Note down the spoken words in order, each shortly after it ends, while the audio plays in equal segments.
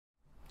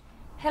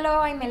Hello,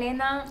 I'm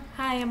Elena.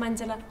 Hi, I'm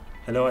Angela.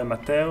 Hello, I'm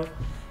Matteo,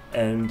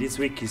 and this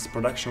week is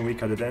production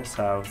week at the Dance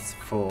House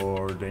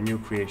for the new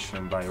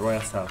creation by Roy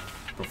Assaf,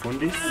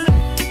 Profundis.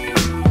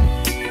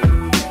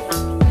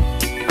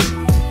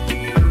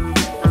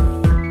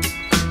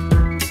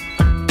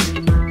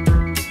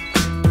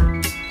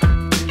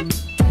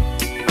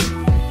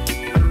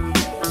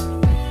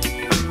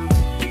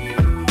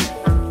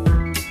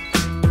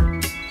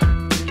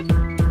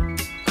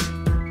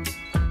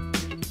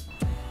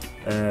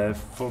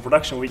 For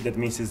production week, that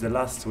means it's the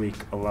last week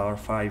of our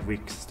 5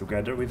 weeks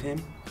together with him.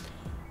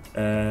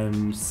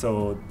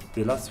 So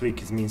the last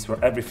week means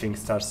where everything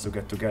starts to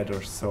get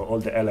together, so all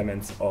the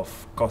elements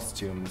of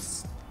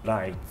costumes,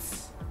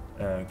 lights,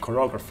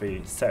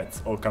 choreography,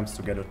 sets all comes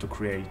together to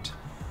create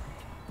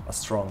a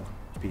strong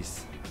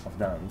piece of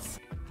dance.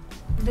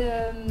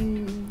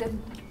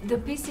 The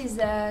piece is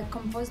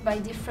composed by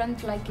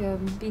different, like a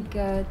big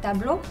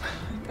tableau.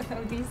 How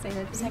do you say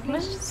that?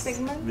 Segments?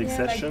 Big yeah,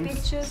 sessions. Like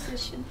picture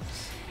session.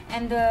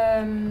 And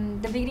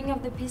the beginning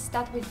of the piece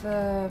starts with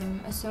a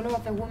solo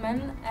of a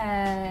woman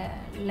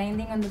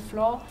landing on the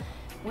floor.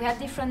 We had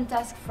different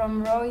tasks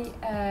from Roy.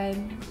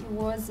 It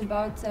was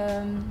about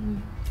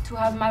to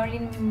have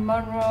Marilyn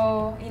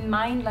Monroe in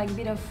mind, like a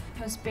bit of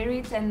her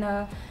spirit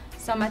and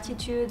some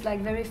attitude,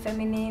 like very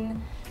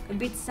feminine, a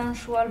bit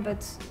sensual,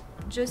 but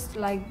just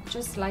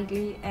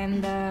slightly,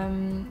 and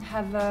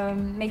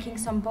making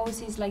some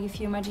poses, like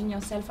if you imagine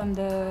yourself on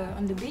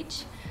the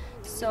beach.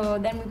 So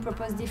then we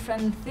proposed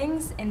different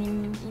things,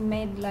 and he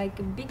made like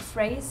a big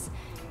phrase,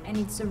 and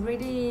it's a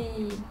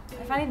really,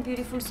 I find it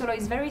beautiful solo.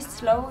 It's very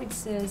slow,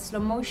 it's slow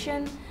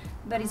motion,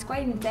 but it's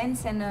quite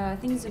intense, and I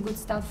think it's a good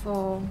start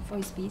for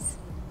his piece.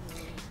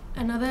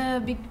 Another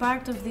big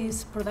part of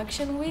this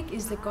production week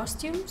is the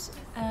costumes.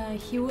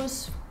 He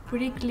was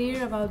pretty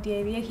clear about the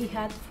idea he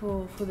had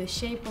for the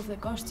shape of the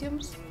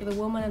costumes, for the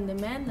woman and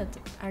the man, that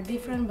are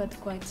different but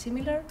quite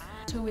similar.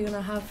 So we're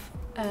gonna have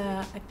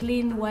a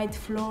clean white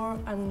floor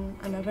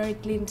and a very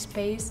clean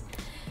space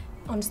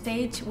on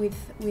stage with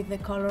the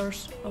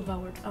colors of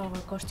our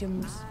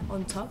costumes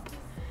on top.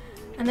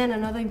 And then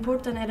another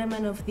important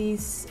element of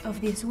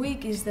this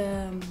week is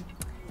the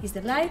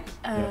light.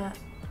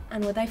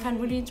 And what I find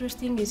really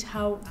interesting is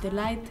how the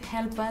light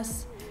helps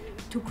us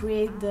to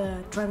create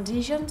the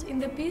transitions in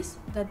the piece,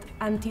 that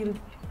until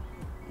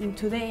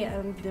today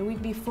and the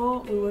week before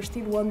we were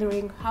still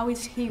wondering how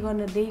is he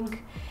gonna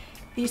link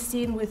this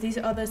scene with this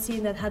other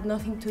scene that had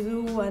nothing to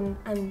do,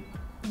 and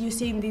you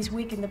see in this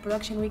week, in the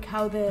production week,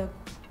 how the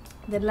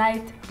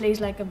light plays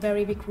like a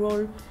very big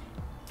role,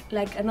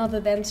 like another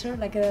dancer,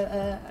 like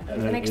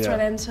an extra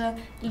dancer,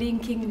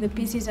 linking the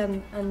pieces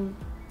and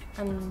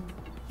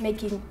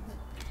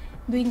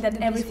doing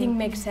that everything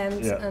makes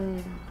sense.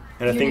 And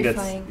I think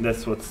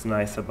that's what's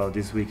nice about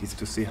this week, is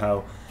to see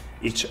how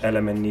each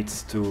element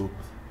needs to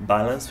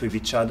balance with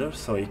each other,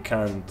 so it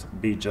can't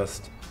be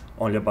just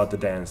only about the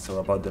dance or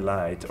about the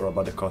light or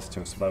about the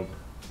costumes, but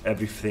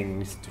everything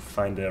needs to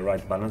find the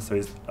right balance. So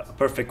it's a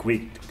perfect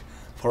week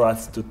for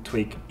us to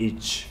tweak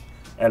each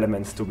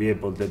element to be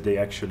able that they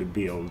actually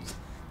build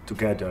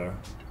together,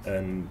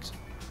 and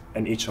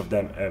each of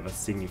them have a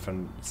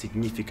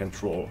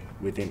significant role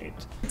within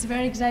it. It's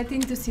very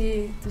exciting to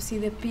see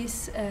the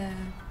piece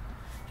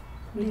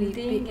really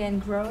building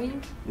and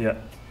growing. Yeah.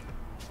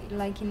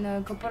 Like in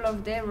a couple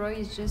of days,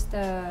 Roy just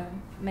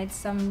made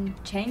some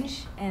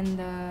change, and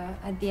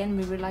at the end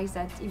we realized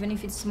that even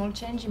if it's small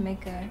change,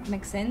 it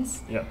makes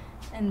sense. Yeah.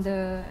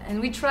 And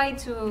we try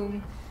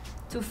to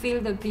feel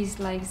the piece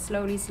like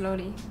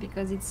slowly,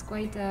 because it's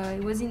quite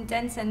it was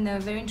intense and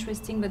very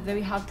interesting, but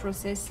very hard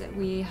process.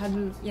 We had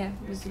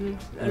it was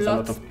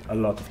a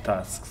lot of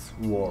tasks,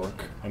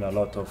 work, and a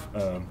lot of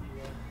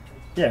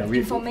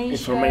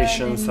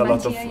information, a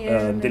lot of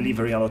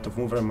delivery, a lot of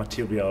movement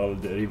material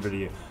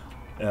delivery,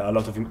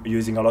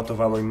 using a lot of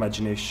our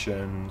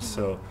imagination.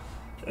 So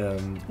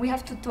we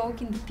have to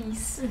talk in the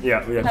piece.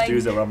 Yeah, we have like to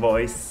use our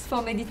voice.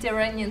 For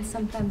Mediterranean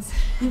sometimes.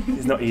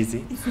 It's not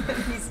easy. It's not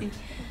easy.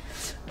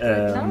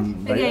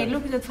 It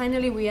looks that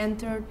finally we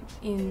entered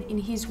in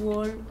his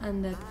world,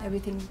 and that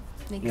everything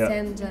makes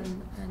sense,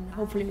 and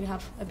hopefully we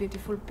have a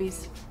beautiful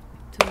piece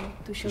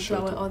to show to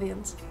our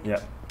audience.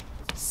 Yeah.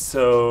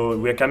 So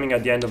we are coming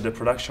at the end of the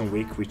production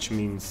week, which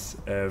means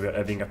we are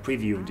having a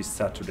preview this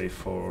Saturday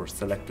for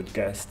selected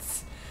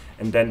guests,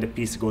 and then the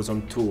piece goes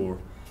on tour,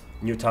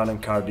 Newtown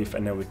and Cardiff,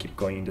 and then we keep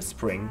going in the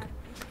spring.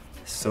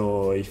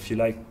 So if you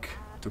like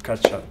to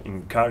catch up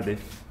in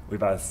Cardiff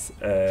with us,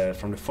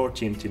 from the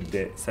 14th till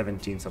the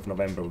 17th of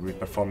November, we'll be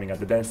performing at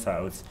the Dance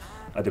House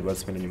at the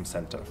World's Millennium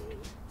Center.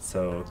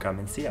 So come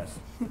and see us.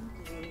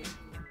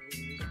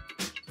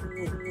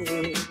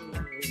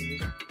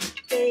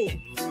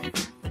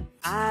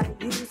 I